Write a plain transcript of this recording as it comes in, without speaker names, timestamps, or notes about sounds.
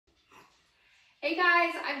Hey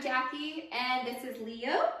guys, I'm Jackie and this is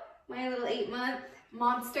Leo, my little 8-month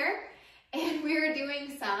monster, and we're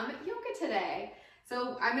doing some yoga today.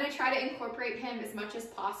 So I'm going to try to incorporate him as much as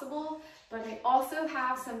possible, but I also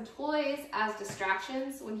have some toys as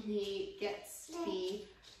distractions when he gets to be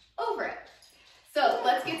over it. So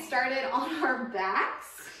let's get started on our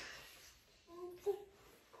backs.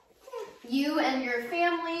 You and your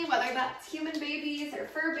family, whether that's human babies or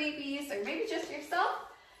fur babies or maybe just yourself,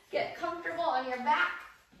 get comfortable on your back.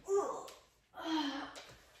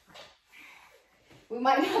 We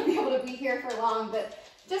might not be able to be here for long, but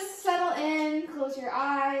just settle in, close your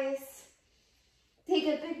eyes, take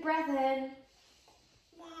a big breath in,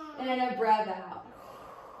 and a breath out.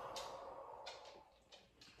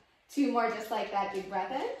 2 more just like that, big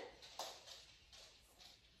breath in.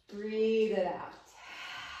 Breathe it out.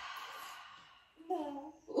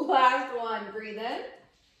 Last one, breathe in.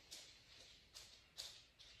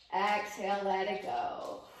 Exhale, let it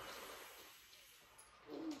go.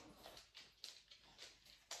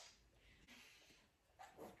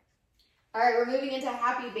 All right, we're moving into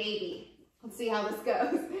happy baby. Let's see how this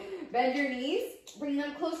goes. Bend your knees, bring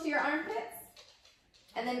them close to your armpits,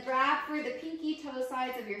 and then grab for the pinky toe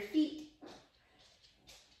sides of your feet.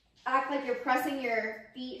 Act like you're pressing your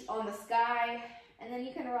feet on the sky, and then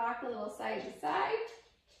you can rock a little side to side,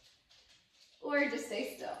 or just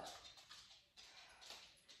stay still.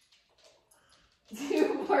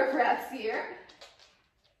 2 more breaths here.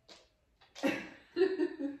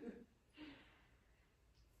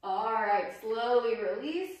 All right, slowly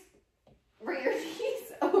release. Bring your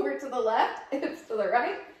knees over to the left, hips to the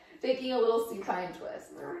right, taking a little supine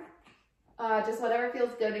twist. Just whatever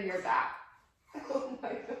feels good in your back. Oh my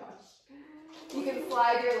gosh. You can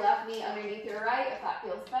slide your left knee underneath your right if that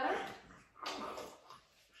feels better.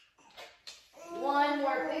 1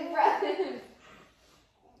 more big breath in.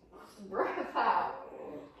 Breath out.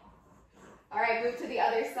 All right, move to the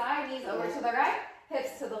other side, knees over to the right,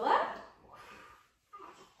 hips to the left.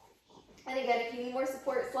 And again, if you need more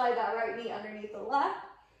support, slide that right knee underneath the left.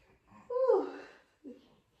 Whew.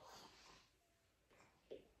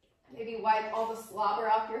 Maybe wipe all the slobber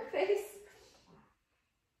off your face.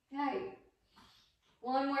 Okay.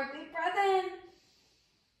 1 more big breath in.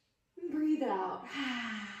 Breathe out.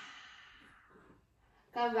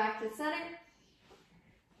 Come back to center.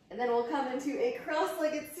 And then we'll come into a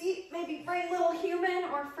cross-legged seat. Maybe bring little human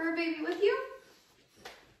or fur baby with you.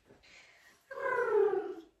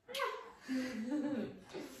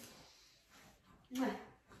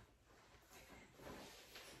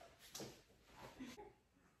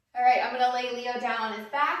 All right, I'm gonna lay Leo down on his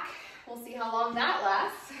back. We'll see how long that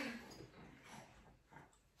lasts.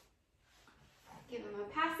 Give him a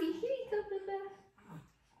passy. Here you go, Bubba.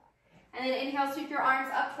 And then inhale, sweep your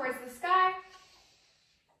arms up towards the sky.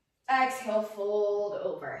 Exhale, fold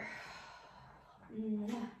over.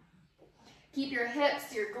 Keep your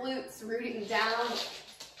hips, your glutes rooting down.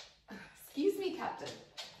 Excuse me, Captain.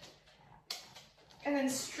 And then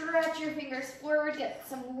stretch your fingers forward, get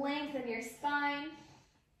some length in your spine.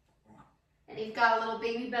 And you've got a little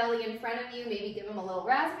baby belly in front of you. Maybe give him a little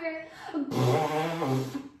raspberry.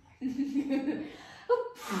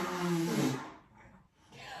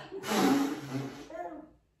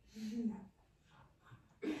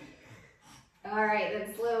 All right,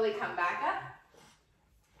 then slowly come back up.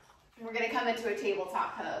 And we're gonna come into a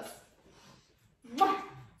tabletop pose.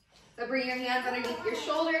 So bring your hands underneath your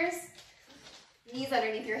shoulders, knees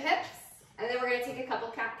underneath your hips, and then we're gonna take a couple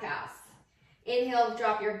cat-cows. Inhale,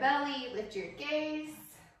 drop your belly, lift your gaze,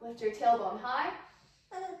 lift your tailbone high.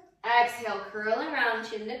 Exhale, curl and round,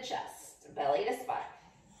 chin to chest, belly to spine.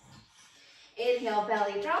 Inhale,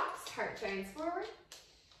 belly drops, heart turns forward.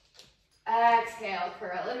 Exhale,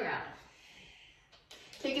 curl and round.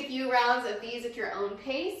 Take a few rounds of these at your own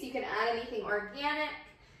pace. You can add anything organic,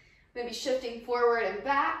 maybe shifting forward and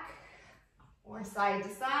back, or side to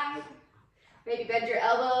side. Maybe bend your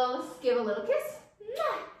elbows, give a little kiss.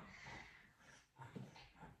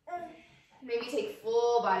 Maybe take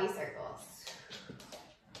full body circles.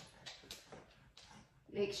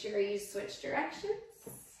 Make sure you switch directions.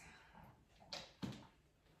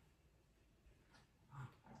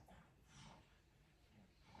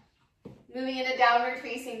 Moving into downward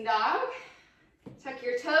facing dog. Tuck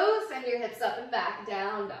your toes, send your hips up and back,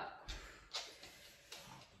 down dog.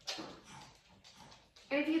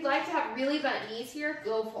 And if you'd like to have really bent knees here,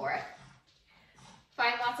 go for it.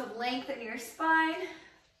 Find lots of length in your spine.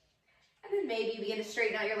 And then maybe begin to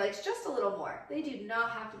straighten out your legs just a little more. They do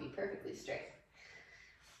not have to be perfectly straight.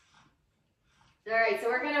 All right, so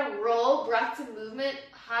we're gonna roll breath to movement,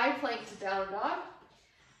 high plank to down dog.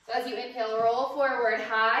 So as you inhale, roll forward,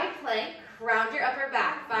 high plank, round your upper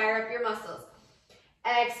back, fire up your muscles.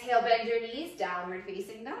 Exhale, bend your knees, downward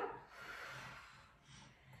facing dog.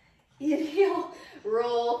 Inhale,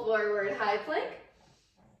 roll forward, high plank.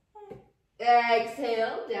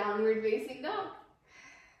 Exhale, downward facing dog.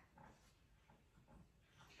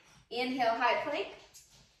 Inhale, high plank.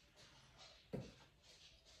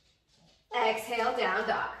 Exhale, down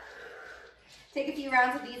dog. Take a few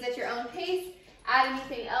rounds of these at your own pace. Add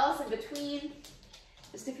anything else in between.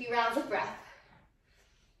 Just a few rounds of breath.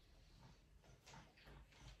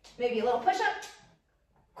 Maybe a little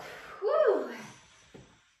push-up. Woo.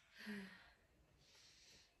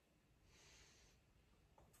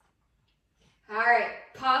 All right,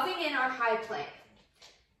 pausing in our high plank.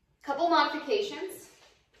 Couple modifications.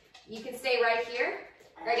 You can stay right here,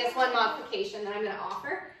 or I guess one modification that I'm going to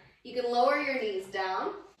offer. You can lower your knees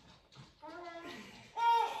down,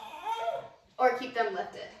 or keep them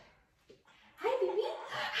lifted. Hi, baby.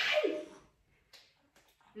 Hi.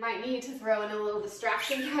 Might need to throw in a little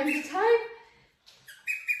distraction time to time.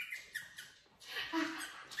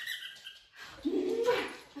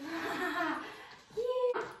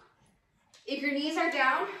 If your knees are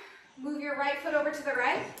down, move your right foot over to the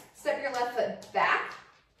right, step your left foot back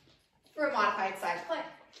for a modified side plank.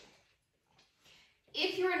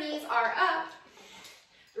 If your knees are up,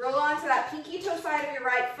 roll onto that pinky toe side of your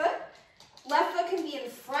right foot. Left foot can be in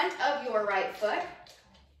front of your right foot.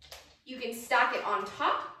 You can stack it on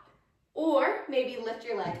top, or maybe lift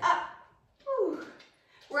your leg up. Whew.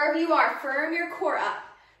 Wherever you are, firm your core up.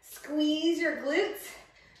 Squeeze your glutes.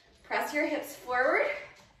 Press your hips forward.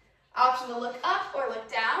 Option to look up or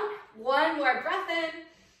look down. One more breath in.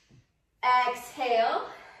 Exhale,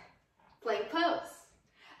 plank pose.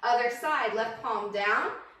 Other side, left palm down,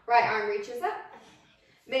 right arm reaches up.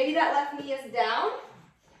 Maybe that left knee is down.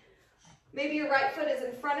 Maybe your right foot is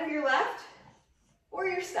in front of your left, or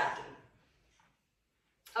you're stacking.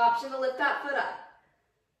 Option to lift that foot up.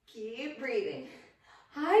 Keep breathing.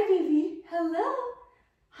 Hi, baby. Hello.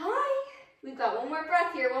 Hi. We've got one more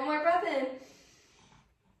breath here. One more breath in.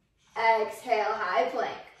 Exhale, high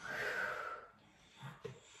plank.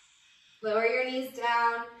 Lower your knees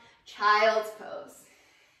down. Child's pose.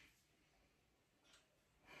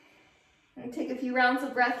 And take a few rounds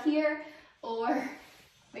of breath here, or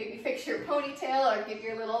maybe fix your ponytail, or give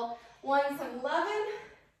your little one some lovin'.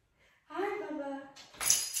 Hi, Bubba.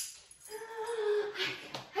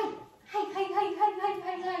 Hi.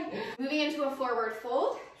 Moving into a forward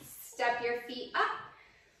fold. Step your feet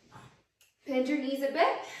up. Bend your knees a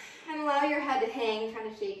bit, and allow your head to hang. Kind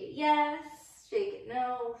of shake it yes, shake it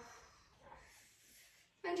no.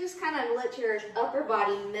 And just kind of let your upper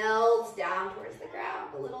body meld down towards the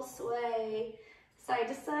ground. A little sway, side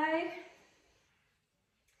to side.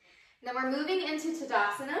 Now we're moving into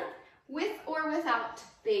Tadasana, with or without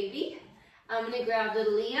baby. I'm gonna grab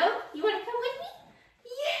little Leo. You wanna come with me?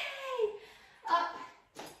 Yay! Up,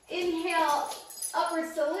 inhale,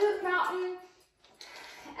 upward salute, mountain.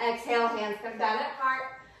 Exhale, hands come down at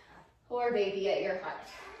heart, or baby at your heart.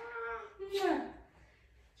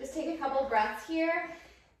 Just take a couple breaths here.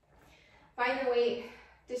 Find your weight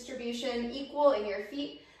distribution equal in your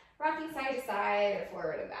feet, rocking side to side or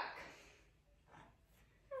forward and back.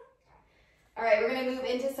 All right, we're gonna move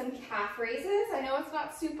into some calf raises. I know it's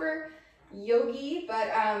not super yogi, but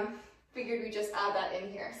figured we just add that in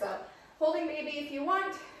here. So holding baby if you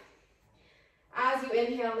want. As you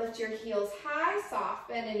inhale, lift your heels high, soft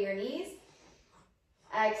bend in your knees.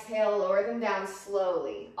 Exhale, lower them down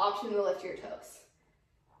slowly. Option to lift your toes.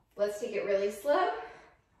 Let's take it really slow.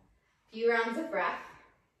 Few rounds of breath.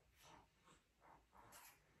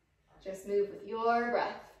 Just move with your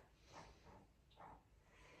breath.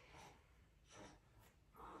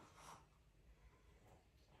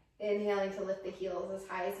 Inhaling to lift the heels as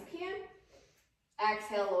high as you can.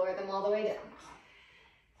 Exhale, lower them all the way down.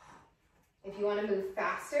 If you want to move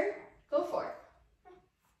faster, go for it.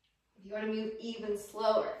 If you want to move even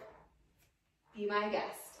slower, be my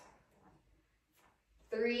guest.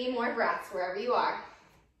 3 more breaths wherever you are.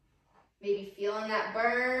 Maybe feeling that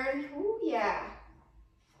burn. Ooh, yeah.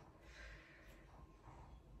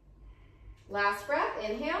 Last breath,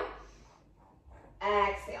 inhale.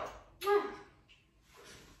 Exhale.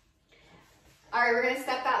 All right, we're gonna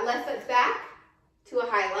step that left foot back to a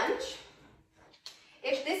high lunge.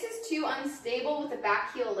 If this is too unstable with the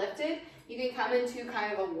back heel lifted, you can come into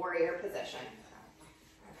kind of a warrior position.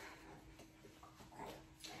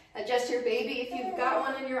 Adjust your baby if you've got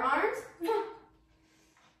one in your arms.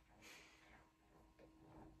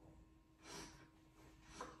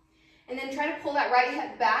 And then try to pull that right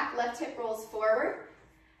hip back, left hip rolls forward.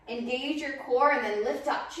 Engage your core and then lift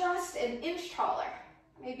up just an inch taller.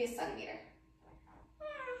 Maybe a centimeter.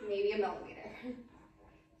 Maybe a millimeter.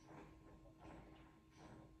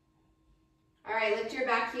 All right, lift your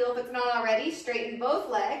back heel if it's not already. Straighten both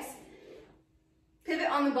legs. Pivot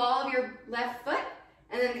on the ball of your left foot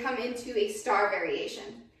and then come into a star variation.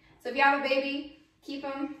 So if you have a baby, keep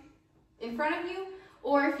them in front of you,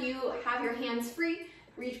 or if you have your hands free,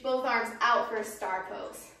 reach both arms out for a star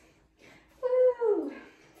pose. Woo!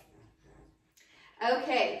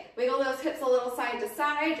 Okay, wiggle those hips a little side to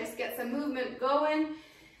side, just get some movement going,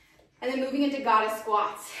 and then moving into goddess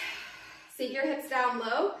squats. Sink your hips down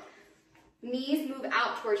low, knees move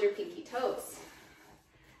out towards your pinky toes.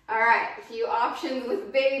 All right, a few options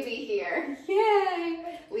with baby here.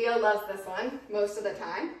 Yay! Leo loves this one most of the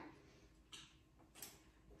time.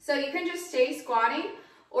 So you can just stay squatting,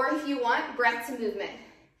 or if you want, breath to movement.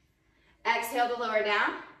 Exhale to lower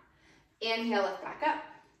down. Inhale, lift back up.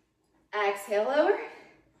 Exhale, lower.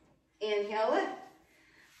 Inhale, lift.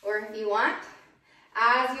 Or if you want,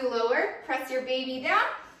 as you lower, press your baby down,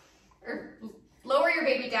 or lower your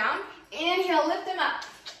baby down. Inhale, lift them up.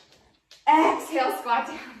 Exhale, squat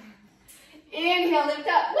down. Inhale, lift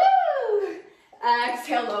up. Woo!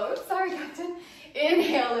 Exhale, lower. Sorry, Captain.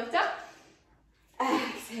 Inhale, lift up.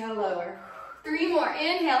 Exhale, lower. 3 more.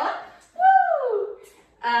 Inhale, up. Woo!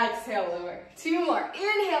 Exhale, lower. 2 more.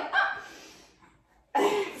 Inhale, up.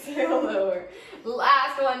 Exhale, lower.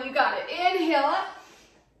 Last one. You got it. Inhale, up.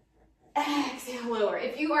 Exhale, lower.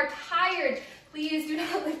 If you are tired, please do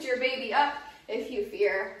not lift your baby up if you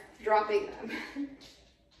fear dropping them.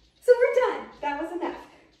 So we're done. That was enough.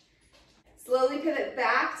 Slowly pivot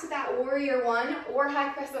back to that warrior one or high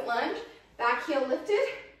crescent lunge. Back heel lifted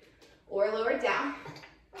or lowered down.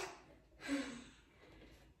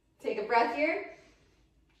 Take a breath here.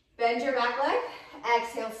 Bend your back leg.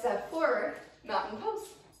 Exhale, step forward. Mountain pose.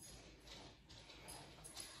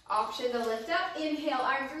 Option to lift up. Inhale,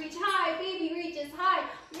 arms reach high. Baby reaches high.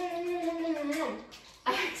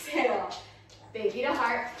 Exhale, baby to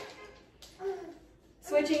heart.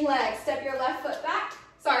 Switching legs. Step your left foot back.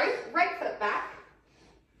 Sorry, right foot back.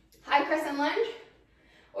 High crescent lunge.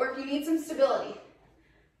 Or if you need some stability,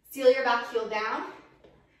 seal your back heel down.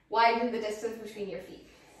 Widen the distance between your feet.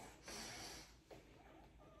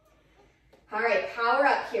 All right, power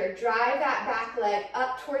up here. Drive that back leg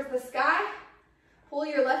up towards the sky. Pull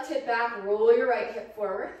your left hip back, roll your right hip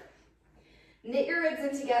forward. Knit your ribs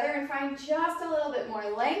in together and find just a little bit more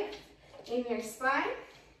length in your spine.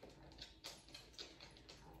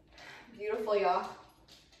 Beautiful, y'all.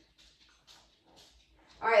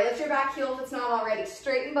 All right, lift your back heel if it's not already.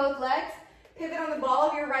 Straighten both legs. Pivot on the ball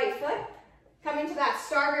of your right foot. Come into that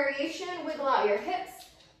star variation. Wiggle out your hips.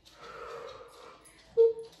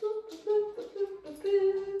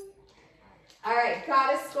 All right,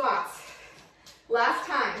 goddess squats. Last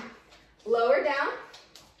time. Lower down.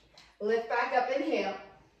 Lift back up, inhale.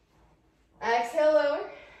 Exhale,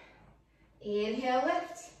 lower. Inhale,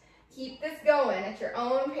 lift. Keep this going at your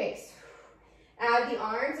own pace. Add the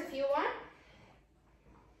arms if you want.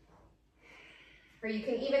 Or you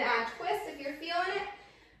can even add twists if you're feeling it.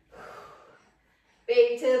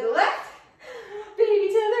 Baby to the left. Baby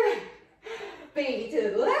to the right. Baby to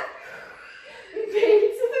the left. Baby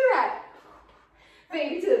to the right.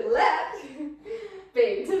 Baby to the left.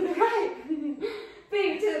 Baby to the right.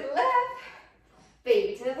 Baby to the left.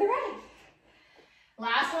 Baby to the right.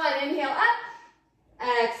 Last one. Inhale up.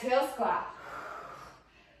 Exhale, squat.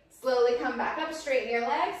 Slowly come back up. Straighten your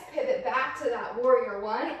legs. Pivot back to that warrior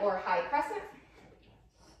one or high crescent.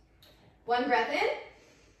 One breath in.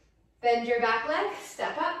 Bend your back leg.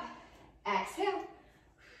 Step up. Exhale.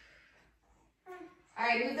 All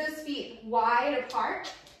right, move those feet wide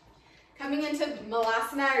apart. Coming into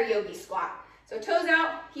Malasana or Yogi squat. So toes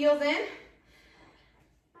out, heels in.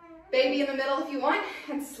 Baby in the middle if you want,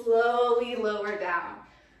 and slowly lower down.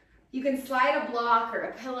 You can slide a block or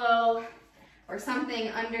a pillow or something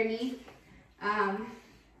underneath,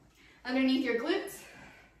 underneath your glutes.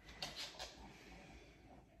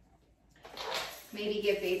 Maybe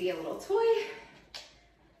give baby a little toy.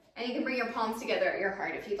 And you can bring your palms together at your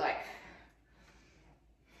heart if you'd like.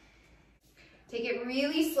 Take it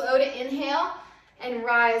really slow to inhale and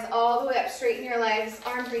rise all the way up. Straighten your legs,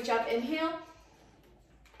 arms reach up, inhale.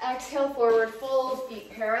 Exhale, forward fold,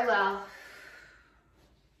 feet parallel.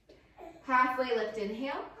 Halfway lift,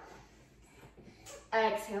 inhale.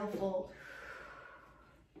 Exhale, fold.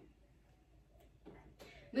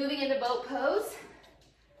 Moving into boat pose.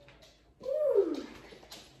 Woo.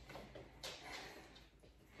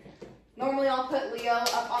 Normally I'll put Leo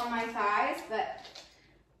up on my thighs, but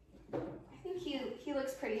I think he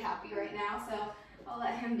looks pretty happy right now, so I'll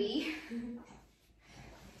let him be.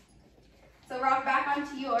 So rock back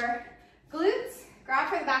onto your glutes, grab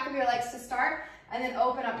for the back of your legs to start, and then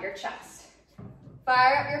open up your chest.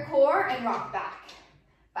 Fire up your core and rock back.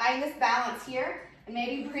 Find this balance here, and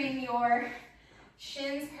maybe bring your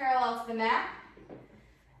shins parallel to the mat.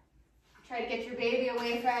 Try to get your baby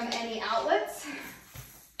away from any outlets.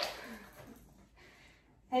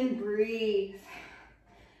 And breathe.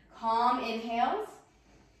 Calm inhales,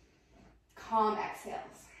 calm exhales.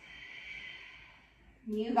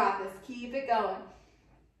 You got this, keep it going.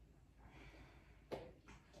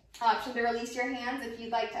 Option to release your hands if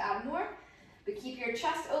you'd like to add more, but keep your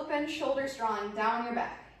chest open, shoulders drawn down your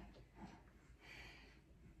back.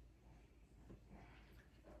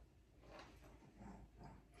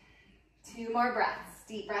 Two more breaths.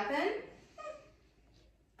 Deep breath in,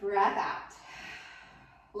 breath out.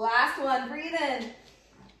 Last one, breathe in,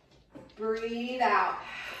 breathe out.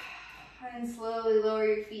 And slowly lower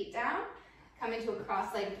your feet down. Come into a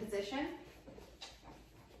cross-legged position.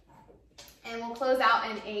 And we'll close out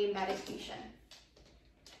in a meditation.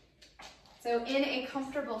 So in a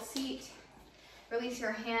comfortable seat, release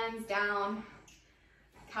your hands down.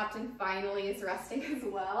 Captain finally is resting as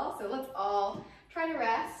well. So let's all try to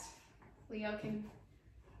rest. Leo can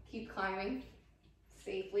keep climbing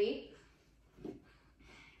safely.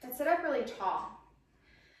 And sit up really tall.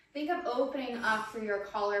 Think of opening up through your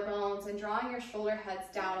collarbones and drawing your shoulder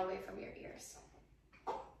heads down away from your ears.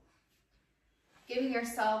 Giving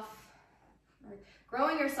yourself, or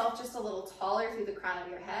growing yourself just a little taller through the crown of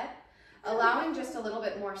your head, allowing just a little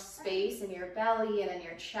bit more space in your belly and in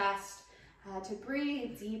your chest to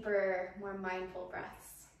breathe deeper, more mindful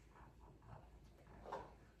breaths.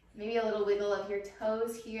 Maybe a little wiggle of your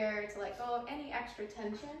toes here to let go of any extra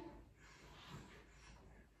tension.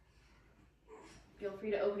 Feel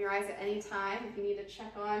free to open your eyes at any time if you need to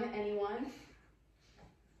check on anyone.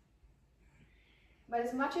 But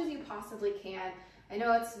as much as you possibly can, I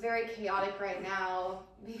know it's very chaotic right now,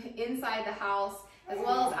 inside the house as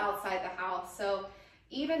well as outside the house. So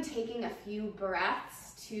even taking a few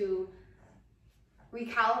breaths to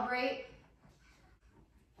recalibrate,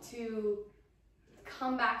 to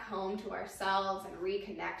come back home to ourselves and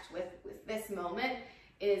reconnect with this moment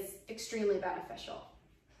is extremely beneficial.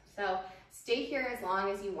 So stay here as long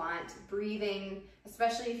as you want, breathing,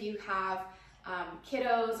 especially if you have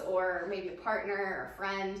kiddos or maybe a partner or a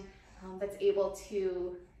friend that's able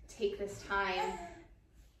to take this time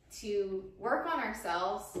to work on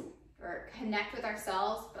ourselves or connect with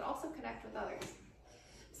ourselves, but also connect with others.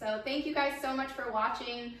 So thank you guys so much for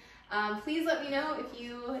watching. Please let me know if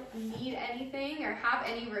you need anything or have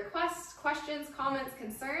any requests, questions, comments,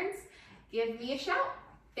 concerns. Give me a shout.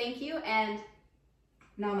 Thank you and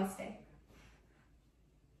namaste.